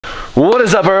What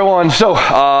is up, everyone? So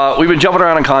we've been jumping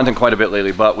around on content quite a bit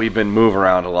lately, but we've been moving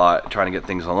around a lot trying to get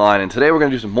things online, and today we're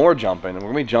going to do some more jumping, and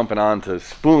we're going to be jumping on to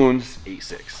Spoon's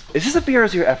 8.6. Is this a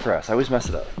FRS or your FRS? I always mess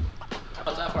it up.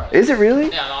 It's FRS. Is it really?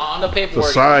 Yeah, on the paperwork.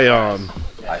 The Scion.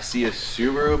 I see a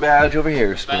Subaru badge over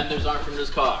here, Spoon. Fenders aren't from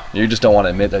this car. You just don't want to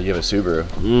admit that you have a Subaru.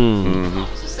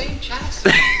 It's the same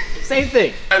chassis. Same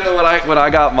thing. I know when I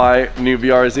got my new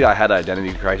BRZ, I had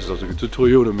identity crisis. I was like, it's a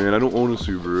Toyota, man. I don't own a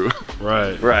Subaru.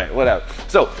 Right. Right, whatever.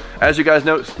 So, as you guys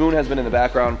know, Spoon has been in the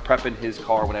background prepping his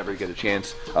car whenever he gets a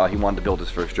chance. He wanted to build his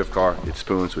first drift car. It's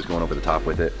Spoon, so he's going over the top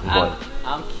with it.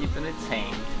 I'm keeping it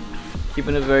tame.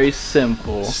 Keeping it very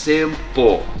simple.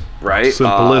 Simple, right?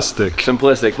 Simplistic.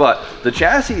 Simplistic, but the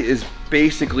chassis is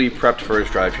basically prepped for his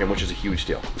drivetrain, which is a huge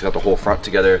deal. He's got the whole front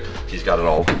together. He's got it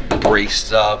all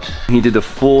braced up. He did the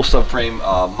full subframe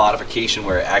modification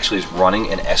where it actually is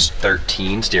running an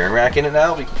S13 steering rack in it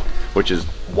now, which is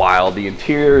wild. The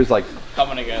interior is like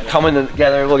coming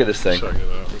together. Look at this thing. Check it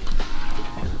out.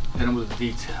 Hit him with the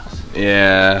details.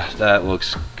 Yeah, that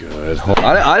looks good.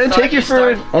 I didn't take you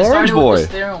for an orange boy. With the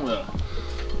steering wheel.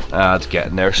 It's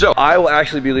getting there. So I will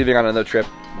actually be leaving on another trip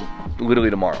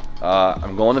literally tomorrow.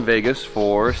 I'm going to Vegas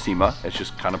for SEMA. It's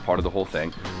just kind of part of the whole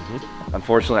thing.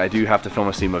 Unfortunately, I do have to film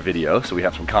a SEMA video, so we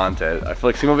have some content. I feel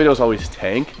like SEMA videos always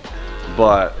tank,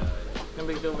 but It'll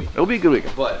be a good week. It'll be a good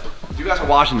weekend. But if you guys are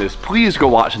watching this, please go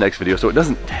watch the next video so it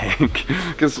doesn't tank.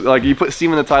 Because like you put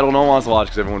SEMA in the title, no one wants to watch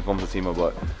because everyone films at SEMA.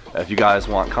 But if you guys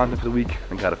want content for the week,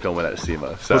 then gotta film it at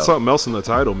SEMA. So Put something else in the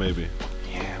title, maybe.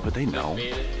 yeah, but they know.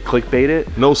 Clickbait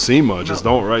it. No SEMA, just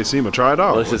don't write SEMA. Try it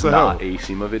out. Well, this is not a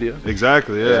SEMA video.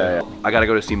 Exactly, yeah. I gotta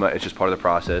go to SEMA. It's just part of the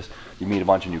process. You meet a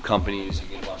bunch of new companies. You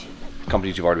get a bunch of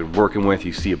companies you've already been working with.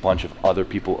 You see a bunch of other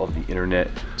people of the internet.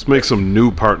 Let's make some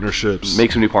new partnerships.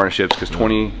 Make some new partnerships because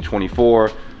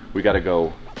 2024, we gotta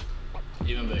go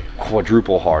Even bigger.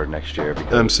 quadruple hard next year.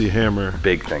 Because MC Hammer.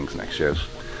 big things next year.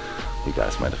 You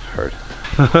guys might have heard.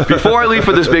 Before I leave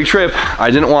for this big trip,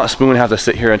 I didn't want Spoon to have to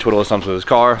sit here and twiddle his thumbs with his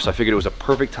car, so I figured it was a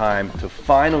perfect time to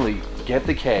finally get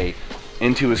the K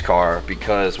into his car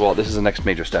because, well, this is the next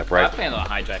major step, right? I plan on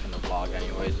hijacking the vlog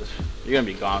anyways. You're gonna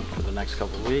be gone for the next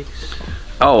couple of weeks.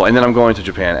 Oh, and then I'm going to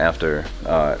Japan after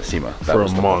SEMA. That For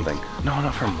was a the whole month. thing. No,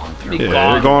 not for a month.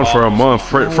 Yeah, you're gone for a month.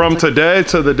 From today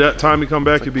to the time you come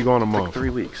back, you'll be gone a month. Like 3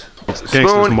 weeks. Gangster's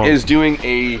Spoon month. is doing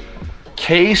a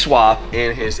K swap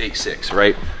in his 8.6,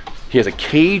 right? He has a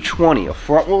K20, a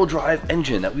front-wheel drive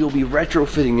engine that we will be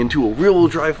retrofitting into a rear-wheel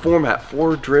drive format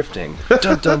for drifting.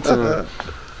 Dun, dun, dun.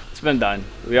 It's been done.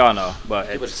 We all know, but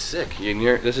But it's it's sick.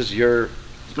 This is your...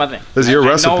 it's my thing. This is your I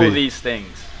recipe. know these things.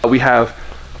 We have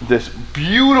this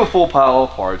beautiful pile of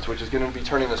parts, which is going to be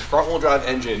turning this front-wheel drive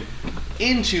engine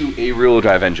into a rear-wheel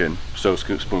drive engine, so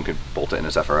Spoon could bolt it in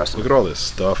his FRS. Look at all this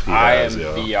stuff he I has, am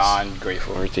yo. beyond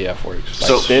grateful for TF Works.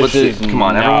 So this is come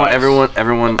on, nuts.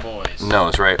 everyone Boys.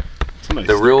 knows, right? It's a nice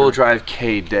The sticker. rear-wheel drive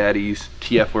K Daddies,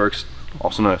 TF Works,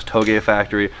 also known as Toge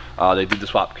Factory. They did the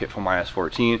swap kit for my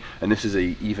S14, and this is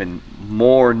a even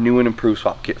more new and improved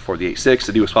swap kit for the 8.6.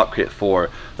 They do a swap kit for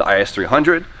the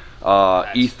IS300,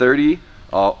 E30,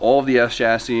 all of the S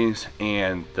chassis,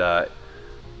 and the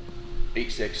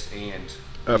 8.6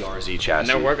 and BRZ chassis. And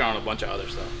they're working on a bunch of other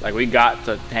stuff. Like we got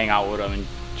to hang out with them in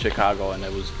Chicago, and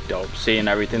it was dope seeing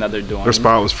everything that they're doing. Their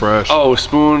spot was fresh. Oh,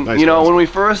 Spoon, Nice you know,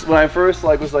 guys. when I first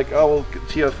like was like, oh, well,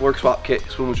 TF Works swap kit,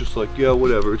 Spoon was just like, yeah,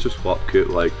 whatever, it's a swap kit,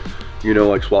 like, you know,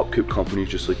 like swap kit companies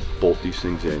just like bolt these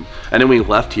things in. And then we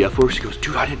left TF Works, he goes,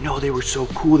 dude, I didn't know they were so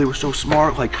cool, they were so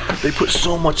smart, like, they put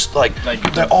so much, like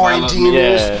the R&D in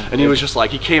this. And he was just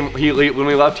like, when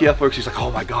we left TF Works, he's like,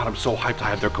 oh my God, I'm so hyped to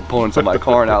have their components in my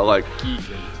car now, like,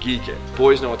 geeking.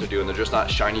 Boys know what they're doing. They're just not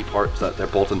shiny parts that they're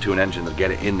bolting to an engine to get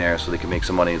it in there so they can make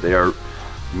some money. They are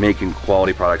making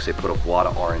quality products. They put a lot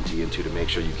of R&D into to make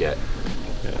sure you get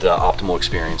the optimal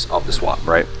experience of the swap,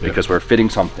 right? Yeah. Because we're fitting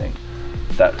something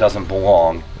that doesn't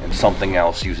belong in something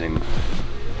else using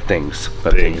things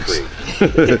that they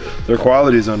create. Their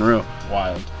quality is unreal.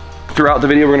 Wild. Throughout the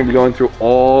video, we're going to be going through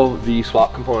all the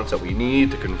swap components that we need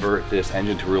to convert this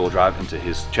engine to rear-wheel drive into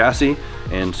his chassis,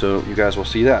 and so you guys will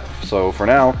see that. So for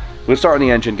now, let's start on the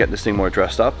engine, get this thing more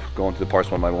dressed up, go into the parts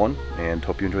one by one, and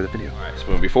hope you enjoy the video. All right,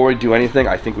 Spoon, before we do anything,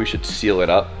 I think we should seal it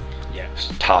up,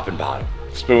 top and bottom.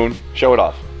 Spoon, show it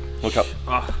off. Look up.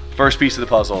 First piece of the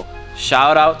puzzle.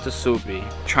 Shout out to Soupy.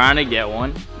 Trying to get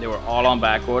one. They were all on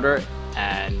back order,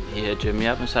 and he hit Jimmy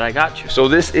up and said, I got you. So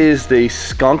this is the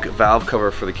skunk valve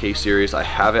cover for the K series. I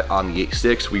have it on the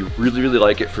 8.6. We really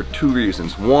like it for 2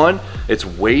 reasons. One, it's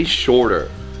way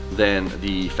shorter than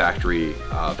the factory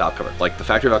valve cover. Like the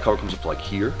factory valve cover comes up to like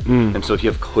here, and so if you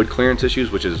have hood clearance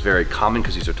issues, which is very common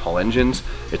because these are tall engines,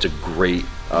 it's a great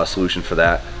solution for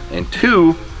that. And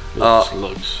two, it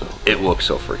looks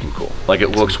so freaking cool. Like it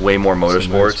looks way more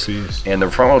motorsports, nice, and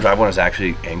the front wheel drive one is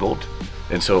actually angled,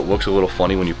 and so it looks a little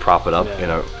funny when you prop it up in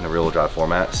a rear wheel drive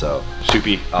format. So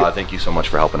Soupy, thank you so much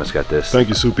for helping us get this. Thank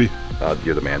you, Soupy.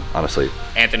 You're the man, honestly.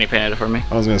 Anthony painted it for me.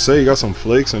 I was gonna say, you got some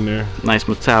flakes in there. Nice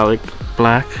metallic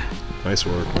black. Nice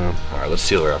work, man. All right, let's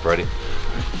seal her up. Ready?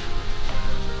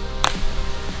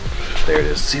 There it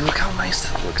is. See, look how nice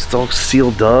that looks. It's all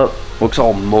sealed up. Looks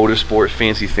all motorsport,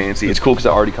 fancy. It's cool because it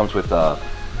already comes with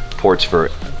ports for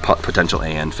potential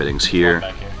AN fittings here,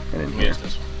 Back here. and in here.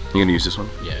 You're gonna use this one?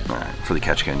 Yeah. All right, for the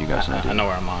catch can, you guys know. I know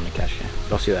where I'm on the catch can.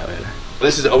 You'll see that later.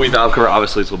 This is OE valve cover.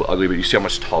 Obviously, it's a little bit ugly, but you see how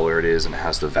much taller it is, and it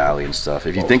has the valley and stuff.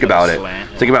 If you think about it,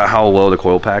 think about how low the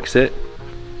coil packs sit,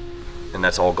 and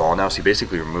that's all gone now. So you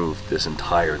basically removed this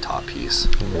entire top piece.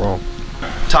 Wow.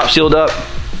 Top sealed up.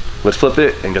 Let's flip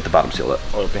it and get the bottom sealed up.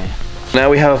 Oil pan. Now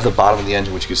we have the bottom of the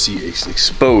engine, which you can see is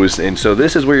exposed, and so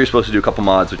this is where you're supposed to do a couple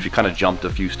mods, which we kind of jumped a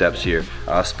few steps here.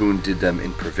 Spoon did them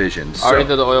in provisions. Already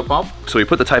did the oil pump? So we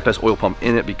put the Type S oil pump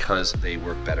in it because they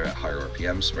work better at higher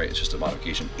RPMs, right? It's just a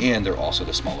modification, and they're also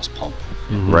the smallest pump,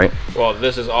 right? Well,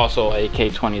 this is also a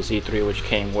K20 Z3, which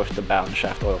came with the balance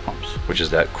shaft oil pumps. Which is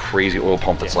that crazy oil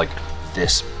pump that's like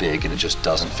this big, and it just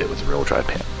doesn't fit with the rear-wheel drive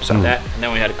pan. So That, and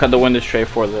then we had to cut the window tray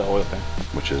for the oil pan.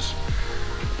 which is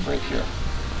right here.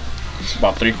 It's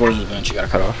about 3/4 of the inch you gotta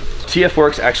cut off. TF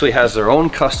Works actually has their own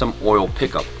custom oil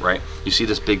pickup, right? You see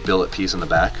this big billet piece in the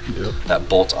back that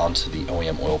bolts onto the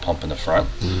OEM oil pump in the front.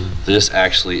 This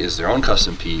actually is their own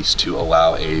custom piece to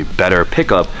allow a better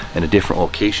pickup in a different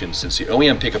location, since the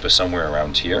OEM pickup is somewhere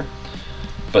around here.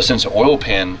 But since the oil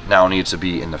pan now needs to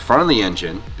be in the front of the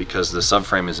engine because the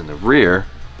subframe is in the rear,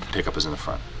 the pickup is in the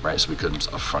front, right? So we couldn't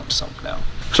a front sump now.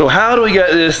 So how do we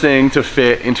get this thing to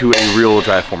fit into a rear-wheel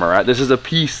drive format, right? This is a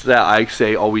piece that I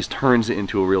say always turns it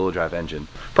into a rear-wheel drive engine.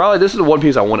 Probably this is the one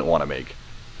piece I wouldn't want to make.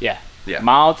 Yeah. Yeah.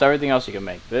 Mounts, everything else you can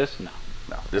make. This, no.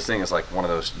 No, this thing is like one of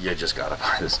those, you just gotta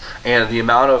buy this. And the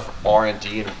amount of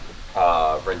R&D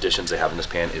and renditions they have in this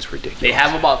pan is ridiculous. They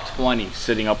have about 20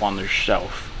 sitting up on their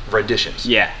shelf. renditions.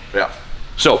 Yeah. Yeah.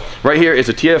 So right here is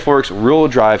a TF Works rear-wheel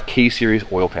drive K-Series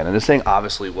oil pan, and this thing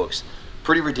obviously looks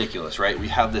pretty ridiculous, right? We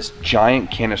have this giant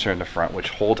canister in the front which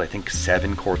holds, I think,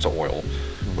 7 quarts of oil,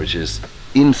 which is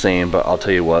insane. But I'll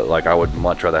tell you what, like, I would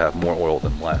much rather have more oil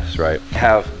than less, right?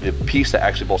 Have the piece that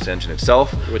actually bolts the engine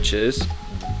itself, Which is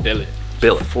billet.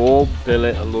 billet. Full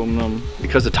billet aluminum.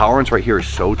 Because the tolerance right here is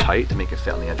so tight to make it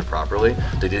fit on the engine properly,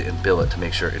 they did it in billet to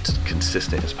make sure it's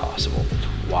consistent as possible.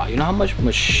 Wow, you know how much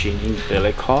machining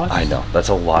billet costs? I know, that's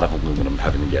a lot of aluminum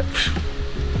having to get.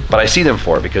 But I see them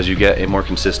for it because you get a more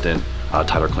consistent,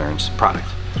 tighter clearance product.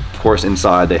 Of course,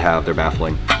 inside they have their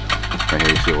baffling. Right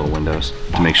here you see little windows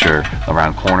to make sure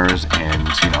around corners and,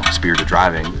 you know, spirited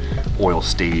driving, oil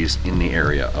stays in the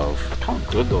area of How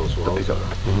good those were.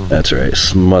 That's right,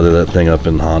 smother that thing up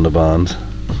in Honda bonds.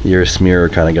 You're a smearer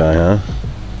kind of guy, huh?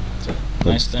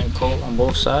 Nice thin coat on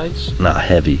both sides. Not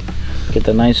heavy. Get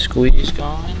the nice squeeze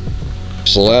going.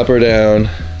 Slap her down.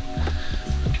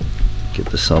 Get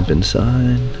the sump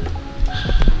inside.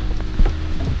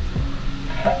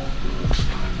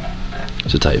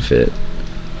 It's a tight fit.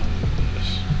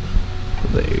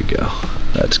 There you go.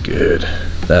 That's good.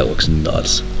 That looks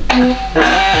nuts.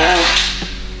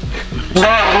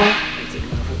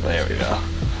 There we go.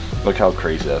 Look how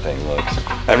crazy that thing looks.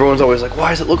 Everyone's always like, why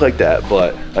does it look like that?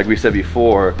 But like we said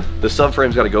before, the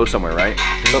subframe's got to go somewhere, right?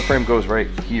 The subframe goes right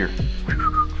here.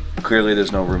 Clearly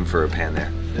there's no room for a pan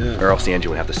there. Yeah. Or else the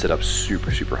engine would have to sit up super,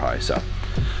 super high. So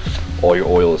all your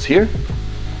oil is here.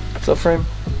 Subframe,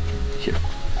 here.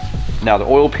 Now the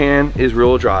oil pan is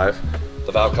rear-wheel drive.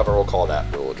 The valve cover, we'll call that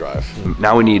rear-wheel drive.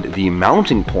 Now we need the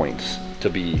mounting points to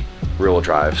be rear-wheel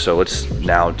drive. So let's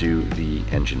now do the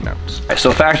engine mounts.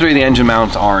 So factory, the engine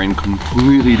mounts are in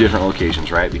completely different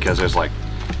locations, right? Because there's like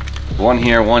one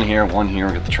here, one here, one here.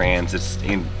 We got the trans. It's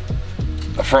in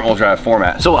a front-wheel drive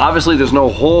format. So obviously there's no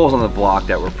holes on the block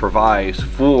that were provides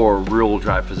for rear-wheel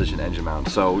drive position engine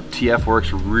mounts. So TF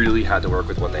Works really had to work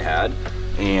with what they had.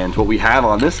 And what we have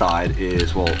on this side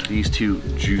is, well, these two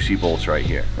juicy bolts right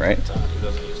here, right? It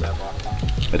doesn't use that bottom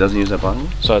one. It doesn't use that bottom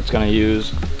one? So it's gonna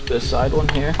use this side one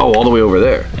here. Oh, all the way over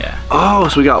there? Yeah. Oh,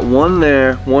 so we got one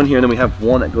there, one here, and then we have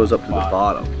one that goes up to the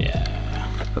bottom. Yeah.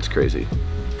 That's crazy.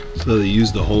 So they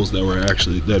use the holes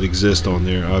that exist on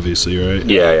there, obviously, right?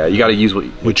 Yeah, you got to use what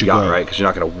you got, got, right? Because you're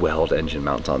not going to weld engine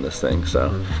mounts on this thing. So,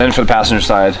 then for the passenger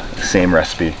side, same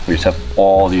recipe. We just have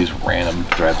all these random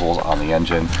thread holes on the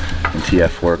engine, and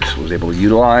TF Works was able to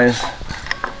utilize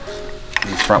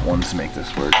these front ones to make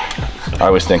this work. I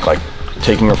always think like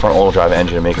taking a front wheel drive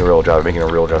engine and making a rear wheel drive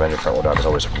engine front wheel drive is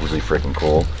always really freaking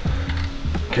cool,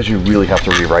 because you really have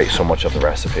to rewrite so much of the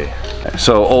recipe.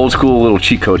 So old school little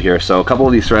cheat code here. So a couple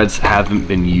of these threads haven't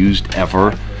been used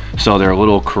ever, so they're a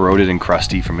little corroded and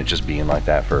crusty from it just being like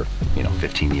that for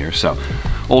 15 years. So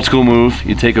old school move,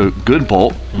 you take a good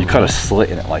bolt, you cut a slit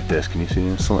in it like this. Can you see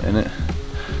the slit in it?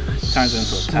 Turns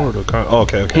into a tap.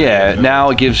 Okay. Yeah, now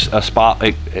it gives a spot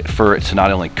for it to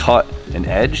not only cut an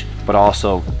edge, but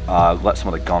also let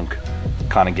some of the gunk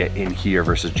kind of get in here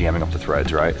versus jamming up the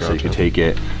threads, right? Gotcha. So you can take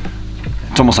it,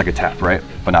 it's almost like a tap, right?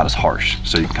 But not as harsh.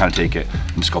 So you can kind of take it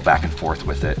and just go back and forth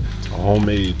with it. A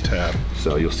homemade tap.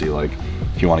 So you'll see, like,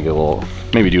 if you want to get a little,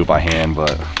 maybe do it by hand,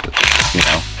 but you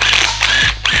know.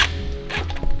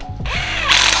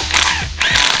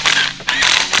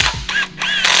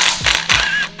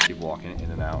 Keep walking it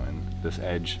in and out, and this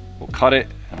edge will cut it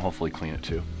and hopefully clean it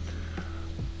too.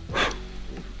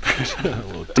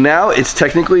 Now it's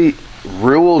technically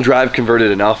rear-wheel drive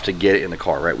converted enough to get it in the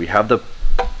car, right? We have the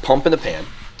pump in the pan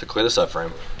to clear the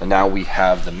subframe, and now we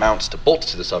have the mounts to bolt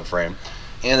to the subframe,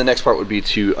 and the next part would be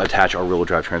to attach our rear-wheel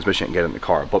drive transmission and get it in the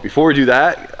car. But before we do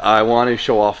that, I want to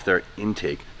show off their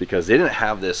intake, because they didn't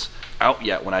have this out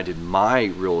yet when I did my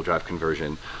rear-wheel drive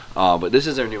conversion, but this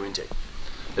is their new intake.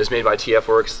 This is made by TF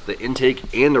Works. The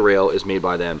intake and the rail is made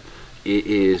by them. It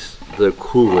is the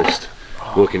coolest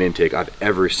looking intake I've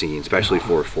ever seen, especially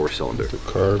for a 4-cylinder.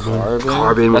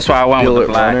 Carbon. That's why I went with the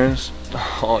black. Runners.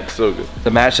 Oh, it's so good.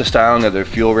 To match the styling of their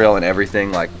fuel rail and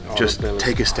everything, like, just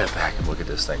take a step back and look at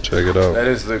this thing. Check it out. That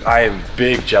is I am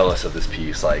big jealous of this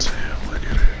piece. Like, damn, look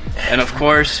at it. And of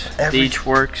course, Beach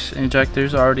Works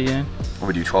injectors already in.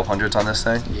 We do 1200s on this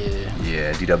thing.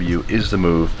 Yeah. DW is the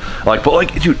move. Like, but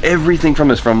like, dude, everything from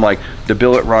this, from like the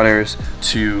billet runners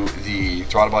to the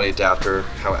throttle body adapter,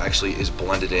 how it actually is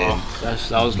blended in. Oh,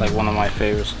 that was like one of my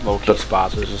favorite low-key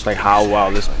spots. It's just like how well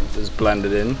this is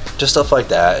blended in. Just stuff like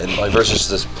that, and like versus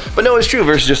this. But no, it's true.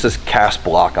 Versus just this cast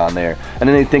block on there, and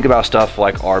then they think about stuff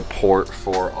like our port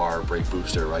for our brake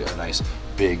booster, right? A nice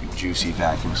big juicy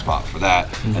vacuum spot for that,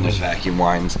 and there's vacuum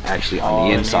lines actually on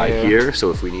the inside here, so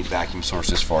if we need vacuum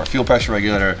sources for our fuel pressure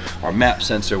regulator, our map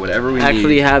sensor, whatever we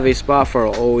actually need. have a spot for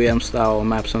an OEM style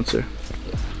map sensor.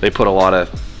 They put a lot of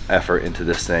effort into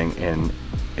this thing, and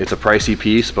it's a pricey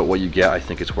piece, but what you get, I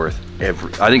think it's worth I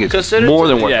think it's more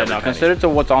than worth every penny. Consider to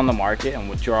what's on the market and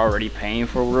what you're already paying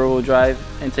for rear-wheel drive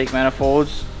intake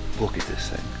manifolds. Look at this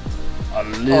thing. A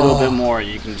little bit more,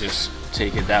 you can just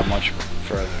take it that much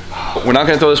further. We're not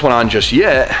gonna throw this one on just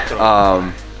yet.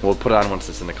 We'll put it on once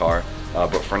it's in the car.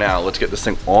 But for now, let's get this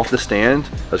thing off the stand.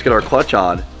 Let's get our clutch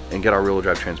on and get our rear-wheel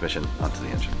drive transmission onto the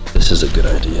engine. This is a good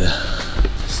idea.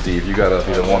 Steve, you gotta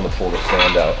be the one to pull the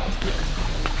stand out.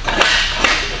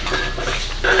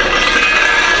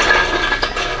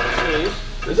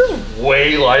 This is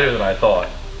way lighter than I thought.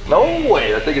 No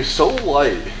way, that thing is so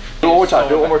light. Do it one more time,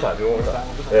 do it one more time, do it one more time.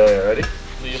 Yeah, ready?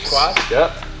 Do you squat?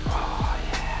 Yep. Oh,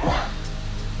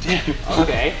 yeah.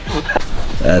 Okay.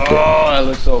 That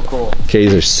looks so cool.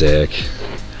 K's are sick.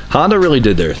 Honda really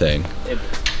did their thing.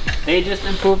 They just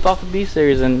improved off the B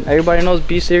series, and everybody knows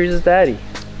B series is daddy.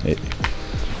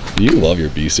 You love your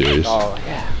B series. Oh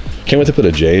yeah. Can't wait to put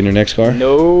a J in your next car.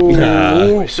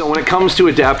 No. So when it comes to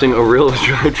adapting a rear-wheel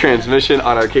drive transmission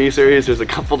on our K series, there's a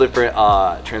couple different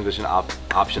transmission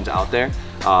options out there.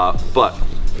 But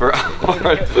for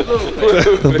our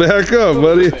back up,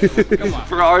 buddy.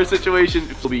 For our situation,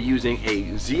 we'll be using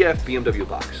a ZF BMW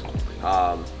box.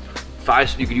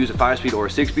 You could use a 5-speed or a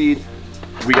 6-speed.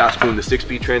 We got spooned the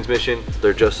 6-speed transmission.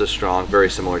 They're just as strong, very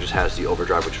similar, just has the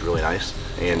overdrive, which is really nice.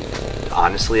 And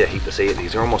honestly, I hate to say it,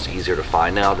 these are almost easier to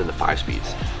find now than the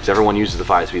 5-speeds. Because everyone uses the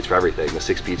 5-speeds for everything. The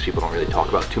 6-speeds people don't really talk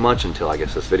about too much until I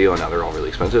guess this video, and now they're all really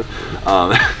expensive.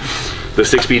 The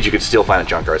 6-speeds you could still find at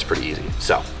junkyards pretty easy.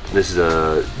 So this is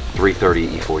a 330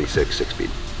 E46 6-speed.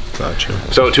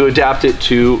 Gotcha. So to adapt it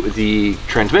to the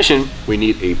transmission, we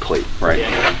need a plate, right?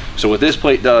 Yeah. So what this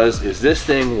plate does is this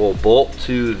thing will bolt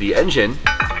to the engine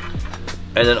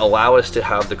and then allow us to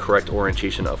have the correct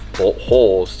orientation of bolt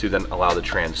holes to then allow the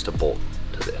trans to bolt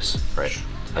to this, right?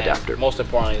 Adapter. And most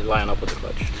importantly, line up with the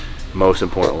clutch. Most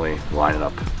importantly, line it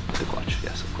up with the clutch.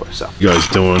 Yes, of course. So. You guys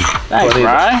doing? Thanks,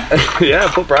 Brian.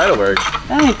 Yeah, put Brian to work.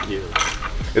 Thank you.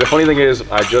 The funny thing is,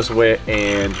 I just went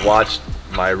and watched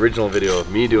my original video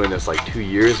of me doing this like 2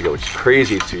 years ago, which is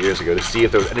crazy, it's 2 years ago, to see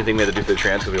if there was anything we had to do to the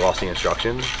trans because we lost the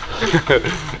instructions.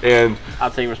 And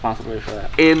I'll take responsibility for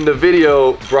that. in the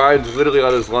video, Brian's literally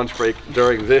on his lunch break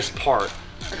during this part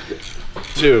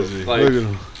too. Like, Look at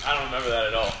him. I don't remember that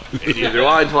at all. neither do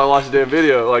I until I watch the damn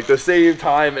video, like the same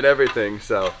time and everything.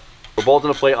 So we're bolting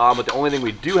the plate on, but the only thing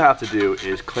we do have to do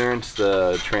is clearance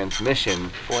the transmission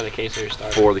For the K-Series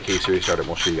starter. for the K-Series starter.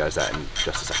 We'll show you guys that in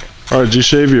just a second. All right, did you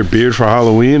shave your beard for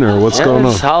Halloween or what's going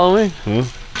on? It's Halloween. Huh?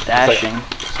 Dashing.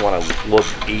 Just want to look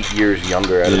 8 years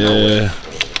younger out of nowhere.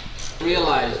 Yeah,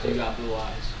 Realize you got blue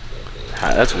eyes.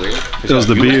 That's weird. it was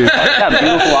the beard. You got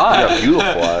beautiful eyes. Yeah,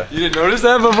 beautiful eye. You didn't notice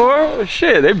that before?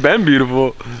 Shit, they've been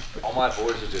beautiful. All my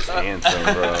boys are just handsome,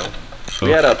 bro.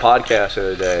 We had a podcast the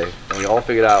other day, and we all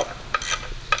figured out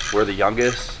we're the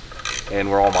youngest, and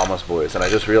we're all mama's boys. And I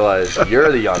just realized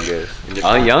you're the youngest. And you're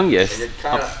kinda, youngest. And you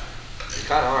kind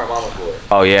of are a mama's boy.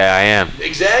 Oh yeah, I am.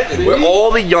 Exactly. We're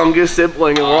all the youngest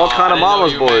sibling, and we're all kind of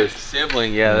mama's boys.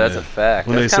 Sibling, yeah, that's a fact.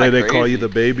 When they say they call you the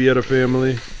baby of the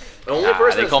family. The only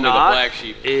person they that's call me the not black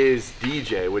sheep. is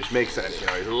DJ, which makes sense. You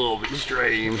know, he's a little bit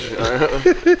strange.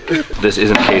 This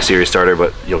isn't a K-Series starter,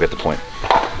 but you'll get the point.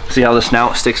 See how the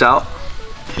snout sticks out?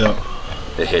 Yep.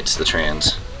 It hits the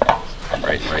trans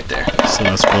right there. So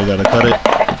that's why we gotta cut it.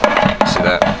 See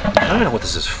that? I don't even know what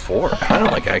this is for. I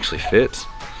don't like it actually fits.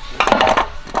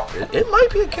 It might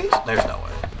be a case. There's no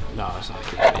way. No, it's not a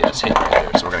case. Yeah, it's hit right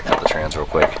there. So we're gonna cut the trans real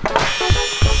quick.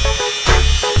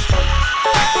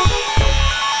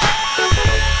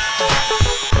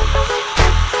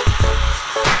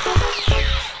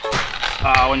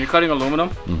 When you're cutting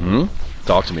aluminum,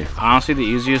 Talk to me. honestly, the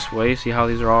easiest way, see how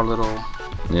these are all little,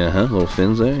 Yeah, little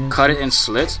fins there. cut it in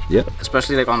slits, Yep.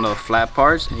 especially like on the flat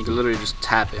parts, and you can literally just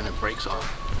tap it and it breaks off.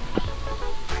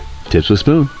 Tips with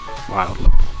spoon. Wow.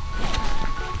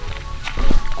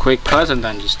 Quick cuts and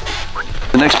then just...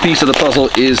 The next piece of the puzzle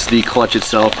is the clutch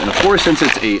itself, and of course, since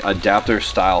it's a adapter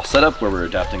style setup where we're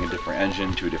adapting a different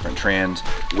engine to a different trans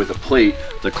with a plate,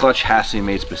 the clutch has to be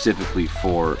made specifically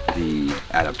for the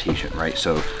adaptation, right?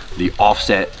 So the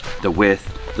offset, the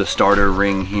width, the starter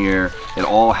ring here, it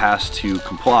all has to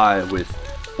comply with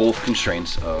both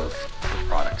constraints of the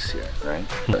products here, right?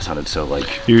 That sounded so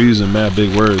like... You're using mad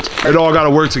big words. It all gotta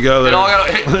work together.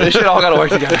 They should all gotta work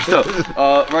together. So,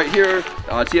 right here,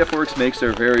 TF Works makes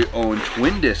their very own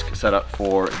twin disc setup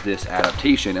for this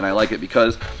adaptation, and I like it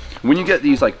because when you get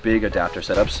these like big adapter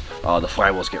setups, the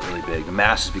flywheels get really big, the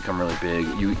masses become really big,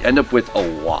 you end up with a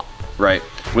lot, right?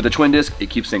 With the twin disc, it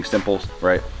keeps things simple,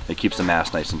 right? It keeps the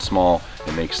mass nice and small.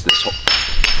 It makes this whole...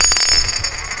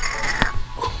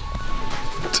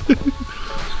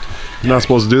 You're not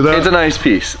supposed to do that? It's a nice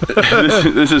piece.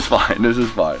 This is fine. This is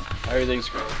fine. Everything's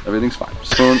great. Everything's fine.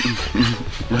 Spoon.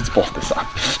 Let's bolt this on.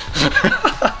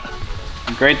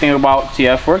 The great thing about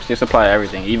TF Works, they supply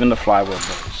everything, even the flywheel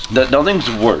bolts. Nothing's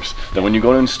worse than when you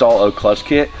go to install a clutch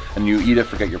kit and you either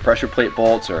forget your pressure plate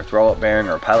bolts or a throw-up bearing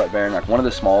or a pilot bearing, like one of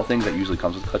the small things that usually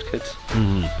comes with clutch kits.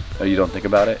 You don't think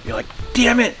about it. You're like,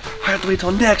 damn it, I have to wait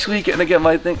till next week and I get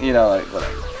my thing, you know, like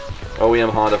whatever. OEM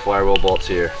Honda flywheel bolts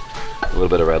here. A little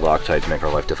bit of red Loctite to make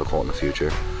our life difficult in the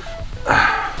future.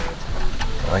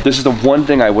 This is the one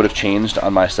thing I would have changed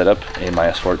on my setup in my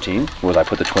S14, was I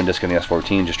put the twin disc in the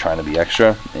S14 just trying to be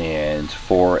extra, and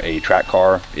for a track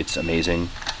car, it's amazing.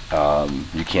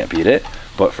 You can't beat it,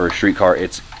 but for a street car,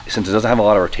 since it doesn't have a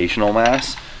lot of rotational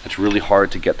mass, it's really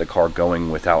hard to get the car going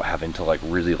without having to like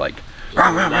really like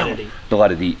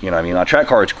let it eat, you know what I mean? On a track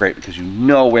car, it's great because you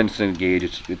know when to engage,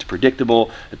 it's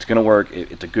predictable, it's gonna work,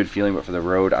 it's a good feeling, but for the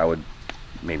road, I would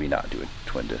maybe not do a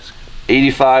twin disc.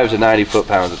 85 to 90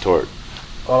 foot-pounds of torque.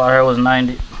 All I heard was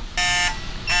 90.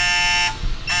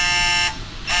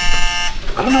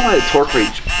 I don't know why the torque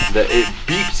rate, it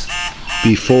beeps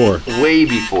Before. way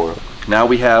before. Now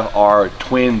we have our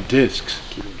twin discs.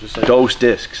 Dose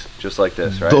discs, just like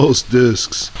this, right? Those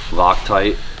discs.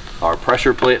 Loctite, our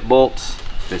pressure plate bolts.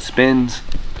 If it spins,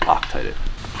 Loctite it.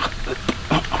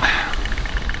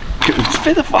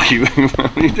 Spin the fuck you.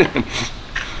 What are you doing?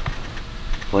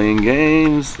 Playing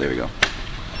games. There we go.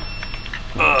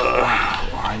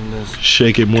 Line this.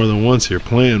 Shake it more than once, you're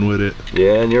playing with it.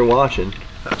 Yeah, and you're watching.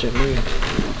 Get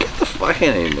the fuck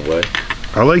in the way.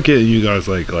 I like getting you guys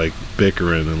like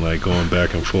bickering and like going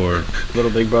back and forth.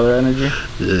 Little big brother energy.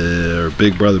 Yeah, or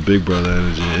big brother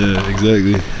energy. Yeah,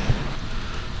 exactly.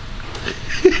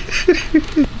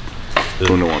 Who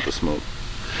don't want the smoke?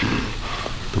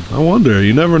 I wonder,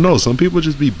 you never know. Some people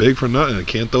just be big for nothing and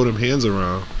can't throw them hands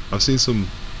around. I've seen some.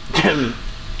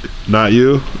 Not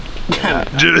you.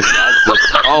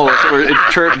 Oh,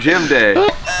 it's Chirp Gym Day.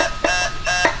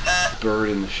 bird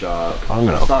in the shop.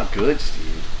 It's not good, Steve.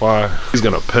 Why? He's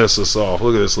gonna piss us off.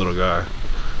 Look at this little guy.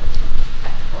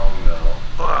 Oh no.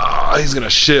 Oh, he's gonna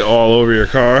shit all over your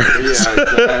car. Yeah,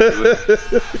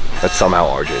 exactly. That's somehow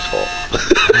RJ's fault.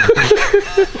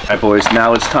 Alright boys,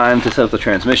 now it's time to set up the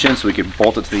transmission so we can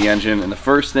bolt it to the engine. And the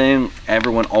first thing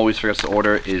everyone always forgets to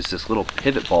order is this little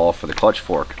pivot ball for the clutch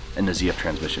fork in the ZF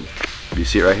transmission. Do you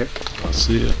see it right here? I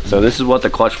see it. So this is what the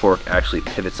clutch fork actually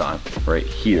pivots on, right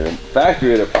here.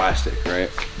 Factory, they're plastic, right?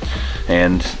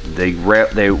 And they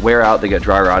wear out, they get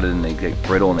dry rotted, and they get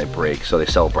brittle and they break. So they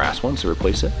sell brass ones to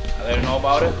replace it. I didn't know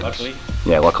about it, luckily.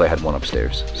 Yeah, luckily I had one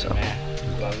upstairs. So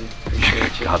Man, love you.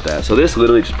 Appreciate you. got that. So this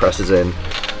literally just presses in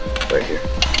right here.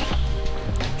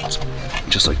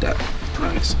 Just like that.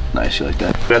 Nice. Nice, you like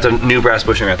that? That's a new brass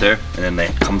bushing right there, and then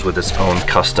it comes with its own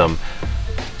custom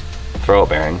throw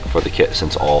bearing for the kit,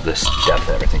 since all this depth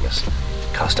and everything is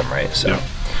custom, right? So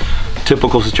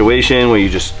typical situation where you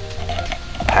just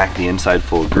pack the inside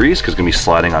full of grease, because it's gonna be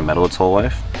sliding on metal its whole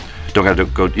life. You don't have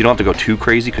to go too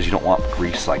crazy, because you don't want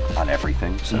grease like on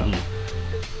everything. So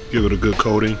give it a good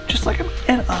coating. just like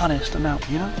an honest amount,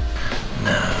 you know?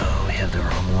 No, we have the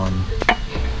wrong one.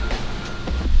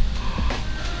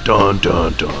 Dun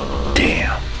dun dun.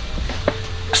 Damn.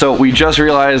 So we just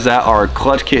realized that our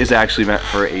clutch kit is actually meant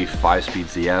for a 5-speed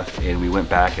ZF, and we went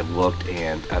back and looked,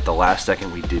 and at the last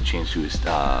second we did change to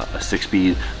a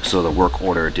 6-speed, so the work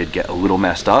order did get a little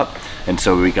messed up, and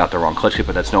so we got the wrong clutch kit,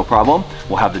 but that's no problem.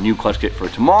 We'll have the new clutch kit for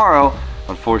tomorrow.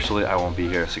 Unfortunately, I won't be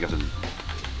here, so you have to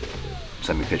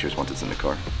send me pictures once it's in the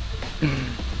car.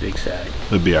 Big sag.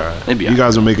 It'd be alright. It'd be You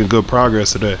guys are making good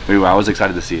progress today. I was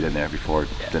excited to see it in there before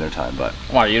dinner time, but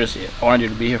I wanted you to see it. I wanted you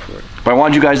to be here for it. I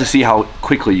wanted you guys to see how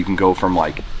quickly you can go from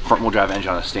like front wheel drive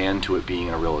engine on a stand to it being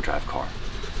in a rear wheel drive car.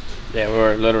 Yeah, we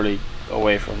were literally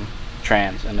away from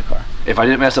trans in the car. If I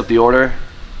didn't mess up the order,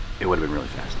 it would have been really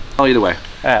fast. Well, either way,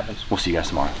 That happens. we'll see you guys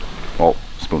tomorrow. Well,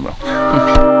 spoon will.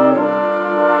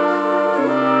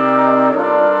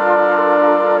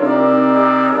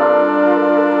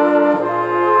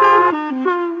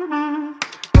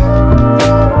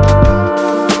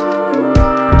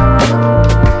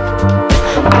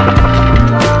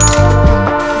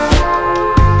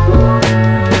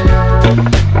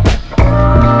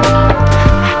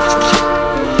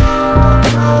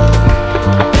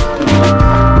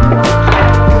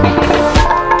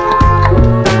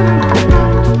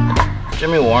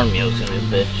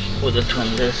 With a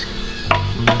twin disc.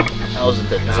 That was a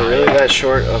bit. Is it really that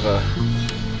short of a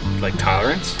like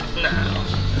tolerance? No,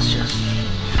 it's just.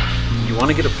 You want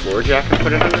to get a floor jack and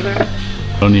put it under there?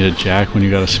 Don't need a jack when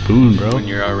you got a spoon, bro. When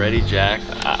you're already jacked.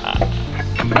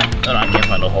 No, I can't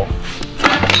find a hole.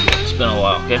 It's been a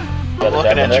while, okay? I'm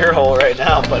looking at your hole right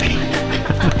now, buddy.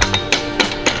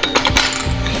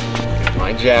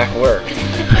 My jack worked.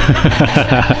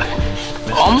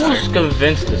 Almost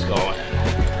convinced it's going.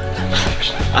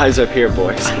 Eyes up here,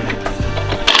 boys.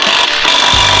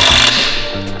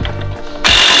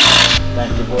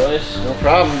 Thank you, boys. No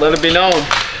problem. Let it be known.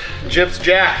 Jip's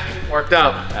jack worked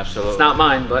out. Absolutely. It's not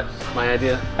mine, but my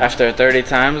idea. After 30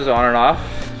 times on and off,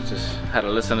 just had to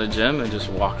listen to Jim and just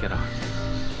walk it on.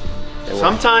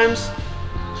 Sometimes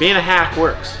being a hack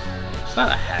works. It's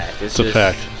not a hack. It's a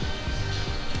fact.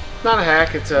 Not a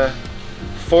hack. It's a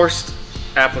forced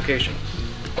application.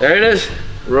 There it is.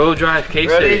 Road drive case.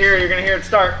 Ready? Here, you're gonna hear it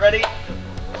start. Ready?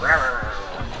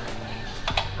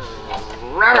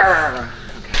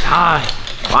 Time.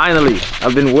 Finally.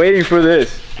 I've been waiting for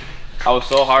this. I was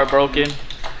so heartbroken,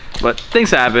 but things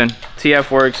happen.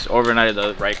 TF works, overnighted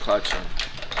the right clutch. And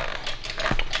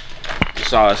you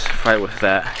saw us fight with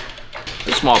that.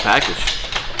 It's a small package.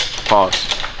 Pause.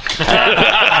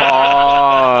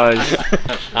 Pause.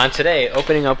 On today,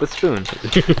 opening up with spoon.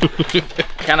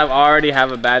 Kind of already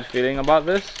have a bad feeling about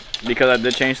this because I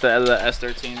did change the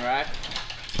S13 rack.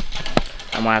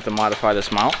 I'm gonna have to modify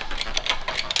this mount.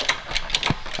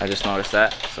 I just noticed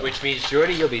that. So. Which means,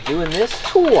 Jordy, you'll be doing this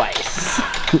twice.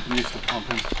 Used to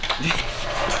pumping.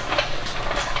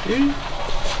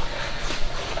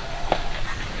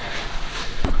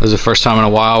 This is the first time in a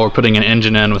while we're putting an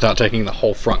engine in without taking the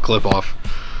whole front clip off.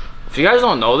 If you guys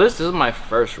don't know this is my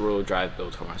first real drive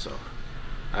build for myself.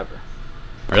 Ever.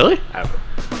 Really? Ever.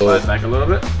 Slide back a little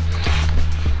bit.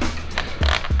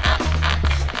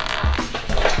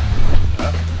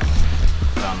 Up.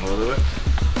 Down a little bit.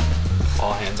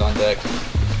 All hands on deck.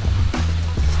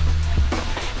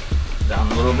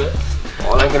 Down a little bit.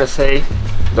 All I'm gonna say,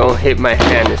 don't hit my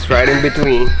hand, it's right in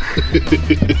between.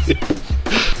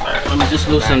 Alright, let me just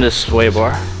loosen this sway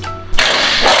bar.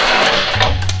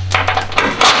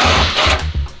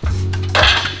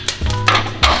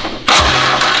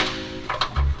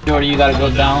 Jordy, you gotta go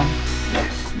down.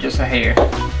 Just a hair.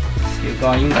 Keep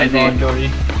going, you keep going, Jordy.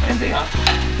 And there.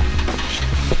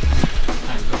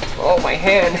 Oh, my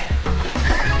hand.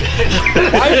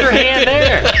 Why is your hand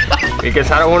there?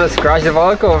 Because I don't want to scratch the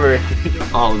bulk over it.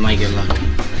 Oh, we might get lucky.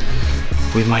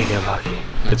 We might get lucky.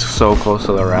 It's so close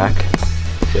to the rack.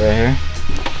 See right here?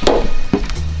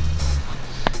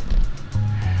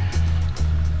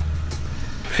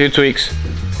 A few tweaks.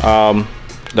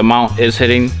 The mount is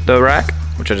hitting the rack,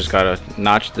 which I just gotta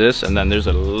notch this, and then there's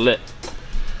a lip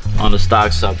on the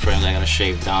stock subframe that I gotta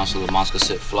shave down so the mounts can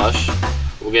sit flush.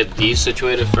 We'll get these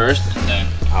situated first, and then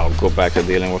I'll go back to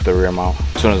dealing with the rear mount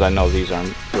as soon as I know these are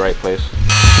in the right place.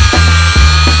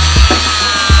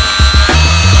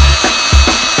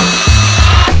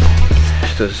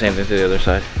 Just do the same thing to the other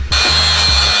side.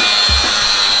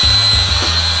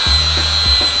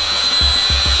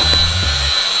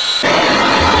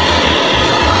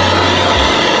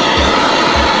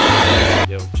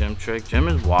 Yo, Jim trick. Jim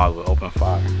is wild with open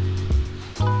fire.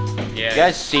 Yeah. You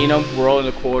guys seen him roll in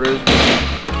the quarters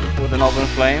with an open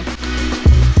flame?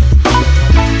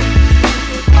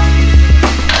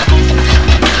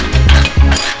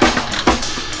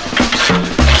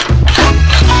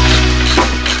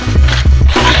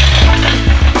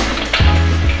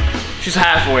 She's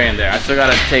halfway in there. I still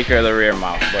gotta take care of the rear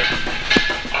mount, but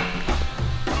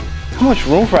how much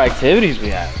room for activities we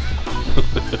have.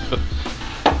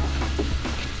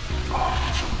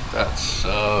 That's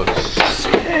so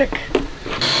sick.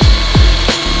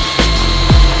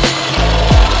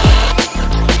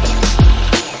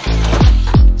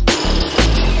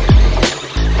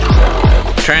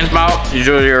 Trans mount, you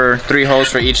do your 3 holes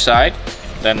for each side.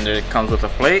 Then it comes with a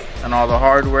plate and all the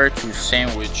hardware to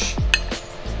sandwich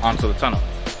onto the tunnel.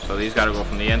 So these gotta go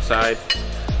from the inside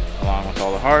along with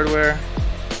all the hardware,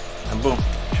 and boom,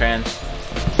 trans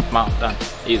mount done.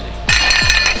 Easy.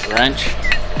 Wrench.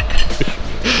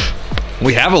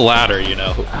 We have a ladder, you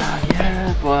know.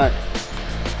 Yeah, but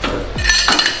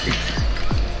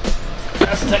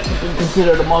that's technically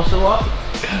considered a muscle up.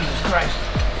 Jesus Christ.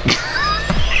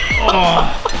 Oh,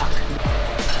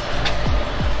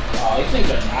 these things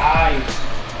are nice.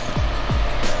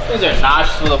 These are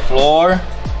notched to the floor.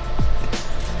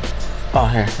 Oh,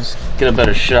 here, let's get a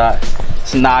better shot.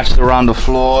 It's notched around the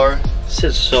floor. This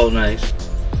is so nice.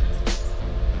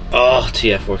 Oh,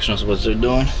 TF Works knows what they're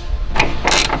doing.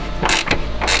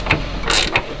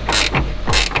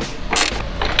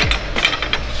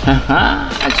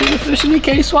 I took officially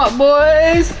K-swap,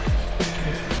 boys.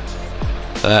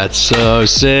 That's so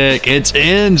sick. It's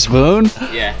in, Spoon.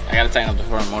 Yeah, I gotta tighten up the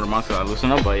front motor mount so I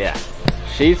loosen up, but yeah.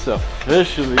 She's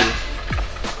officially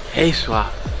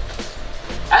K-swap.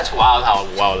 That's wild how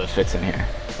well it fits in here.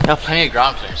 You have plenty of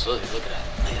ground clearance. Look at that. Look at that.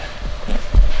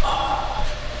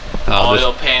 Oh,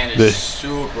 oil pan is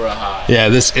super high. Yeah,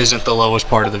 this isn't the lowest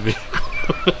part of the vehicle.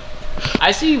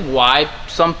 I see why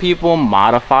some people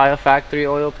modify a factory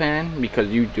oil pan, because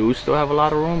you do still have a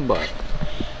lot of room, but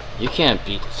you can't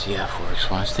beat the TF Works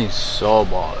one. This thing's so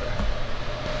baller.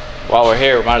 While we're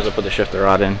here, we might as well put the shifter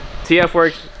rod in. TF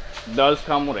Works does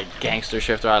come with a gangster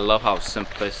shifter. I love how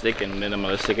simplistic and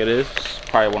minimalistic it is. It's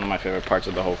probably one of my favorite parts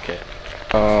of the whole kit.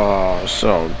 Oh,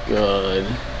 so good.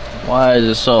 Why is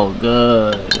it so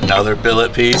good? Another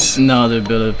billet piece. Another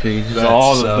billet piece. That's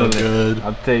all the so billet. good.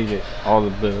 I'll take it. All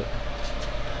the billet.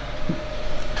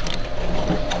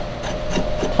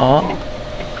 Oh,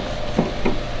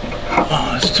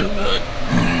 that's too good.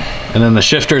 And then the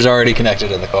shifter's already connected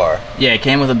to the car. Yeah, it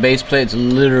came with a base plate. It's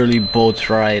literally bolts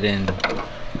right in.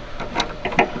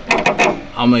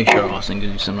 I'll make sure Austin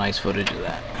gives you some nice footage of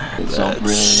that. It's so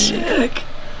pretty. Sick.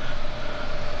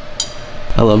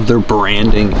 I love their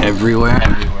branding everywhere.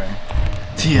 Everywhere.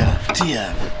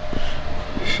 TF.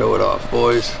 Show it off,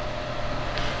 boys.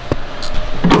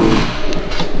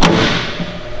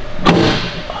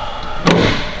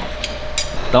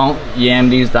 Don't yam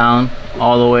these down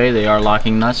all the way. They are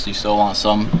locking nuts. You still want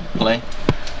some play.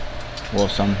 Well,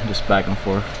 some just back and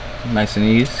forth. Nice and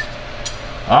easy.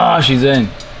 Ah, she's in.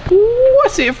 Ooh, I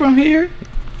see it from here.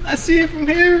 I see it from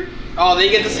here. Oh, they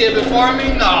get to see it before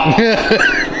me? No.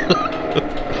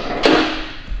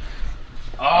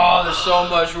 Oh, there's so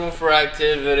much room for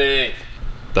activity.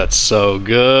 That's so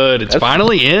good. It's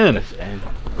finally in.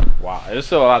 Wow, there's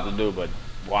still a lot to do, but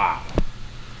wow.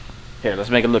 Here,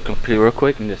 let's make it look complete real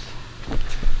quick and just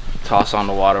toss on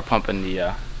the water pump in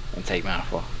the intake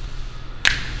manifold.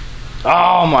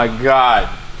 Oh my God.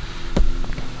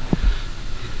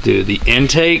 Dude, the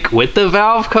intake with the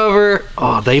valve cover,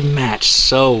 oh, they match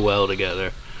so well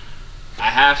together.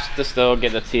 I have to still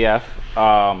get the TF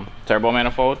turbo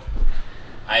manifold.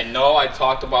 I know I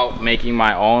talked about making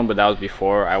my own, but that was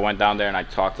before I went down there and I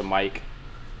talked to Mike.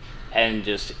 And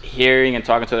just hearing and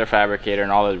talking to their fabricator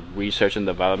and all the research and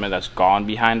development that's gone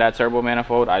behind that turbo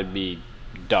manifold, I'd be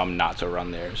dumb not to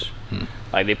run theirs.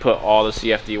 Like, they put all the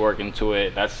CFD work into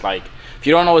it. That's like, if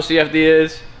you don't know what CFD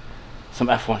is, some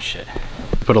F1 shit.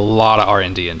 Put a lot of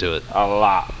R&D into it. A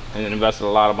lot. And invested a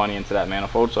lot of money into that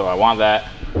manifold, so I want that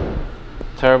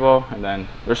turbo. And then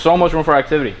there's so much room for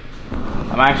activity.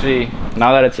 I'm actually,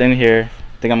 now that it's in here,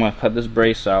 I think I'm gonna cut this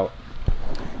brace out.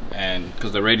 And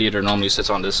because the radiator normally sits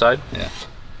on this side, Yeah.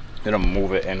 I'm gonna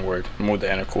move it inward, move the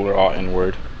intercooler all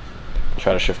inward,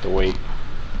 try to shift the weight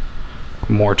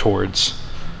More towards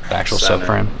the actual center.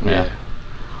 subframe. Yeah.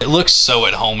 It looks so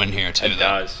at home in here too. It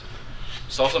does.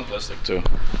 So simplistic too.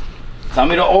 Tell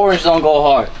me the orange don't go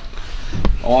hard.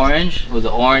 Orange with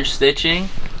the orange stitching.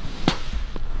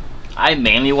 I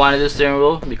mainly wanted this steering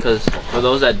wheel because, for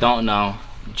those that don't know,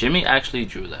 Jimmy actually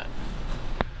drew that.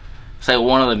 It's like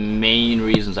one of the main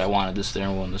reasons I wanted this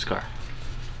steering wheel in this car.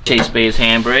 Chase Bay's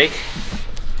handbrake.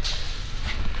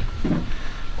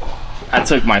 I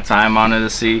took my time onto the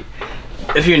seat.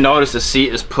 If you notice, the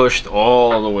seat is pushed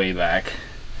all the way back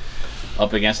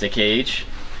up against the cage.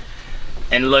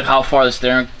 And look how far the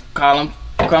steering column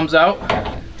comes out.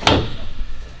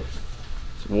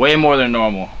 It's way more than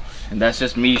normal. And that's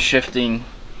just me shifting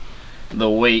the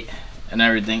weight and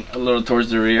everything a little towards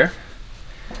the rear.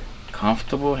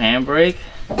 Comfortable handbrake.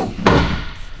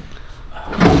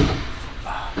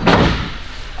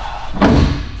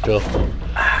 Cool.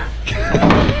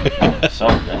 So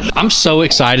good. I'm so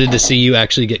excited to see you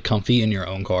actually get comfy in your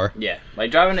own car. Yeah, like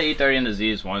driving the E30 and the Z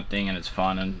is one thing and it's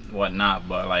fun and whatnot,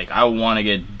 but like I want to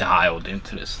get dialed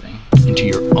into this thing. Into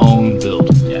your own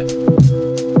build. Yeah.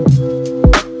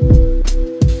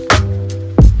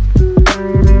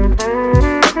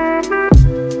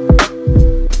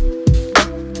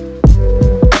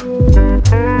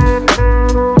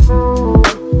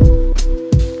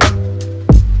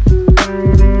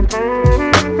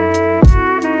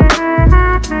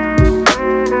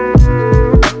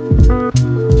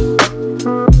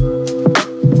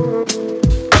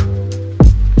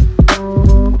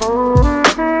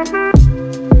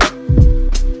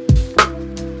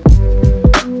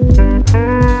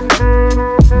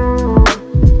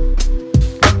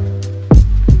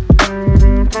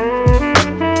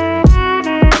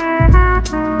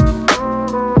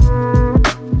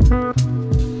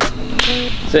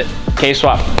 That's it.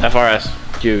 K-Swap FRS.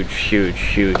 Huge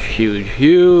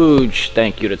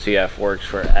thank you to TF Works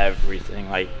for everything.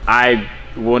 Like, I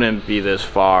wouldn't be this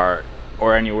far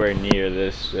or anywhere near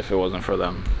this if it wasn't for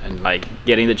them. And like,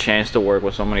 getting the chance to work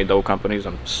with so many dope companies,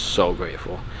 I'm so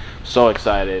grateful. So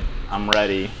excited. I'm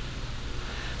ready.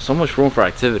 So much room for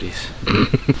activities.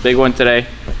 Big one today.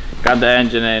 Got the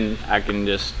engine in. I can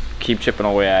just keep chipping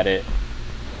away at it.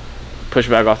 Push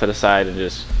back off to the side and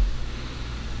just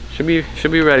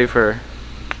should be ready for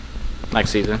next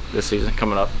season, this season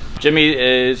coming up. Jimmy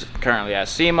is currently at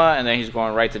SEMA and then he's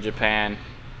going right to Japan,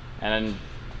 and then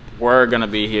we're gonna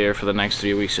be here for the next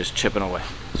 3 weeks just chipping away.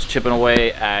 Just chipping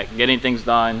away at getting things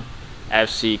done.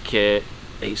 FC kit,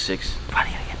 A6,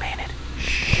 probably gonna get painted.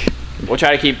 Shh. We'll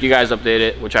try to keep you guys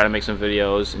updated. We'll try to make some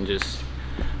videos and just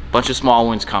a bunch of small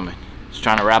wins coming. Just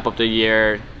trying to wrap up the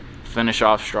year, finish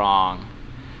off strong,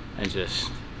 and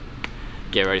just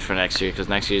get ready for next year, because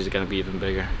next year is going to be even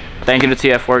bigger. Thank you to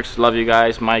TF Works. Love you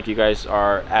guys. Mike, you guys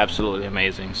are absolutely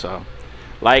amazing. So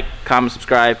like, comment,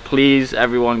 subscribe. Please,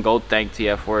 everyone, go thank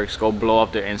TF Works. Go blow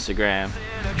up their Instagram.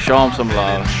 Show them some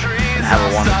love. And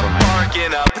have a wonderful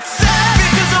night.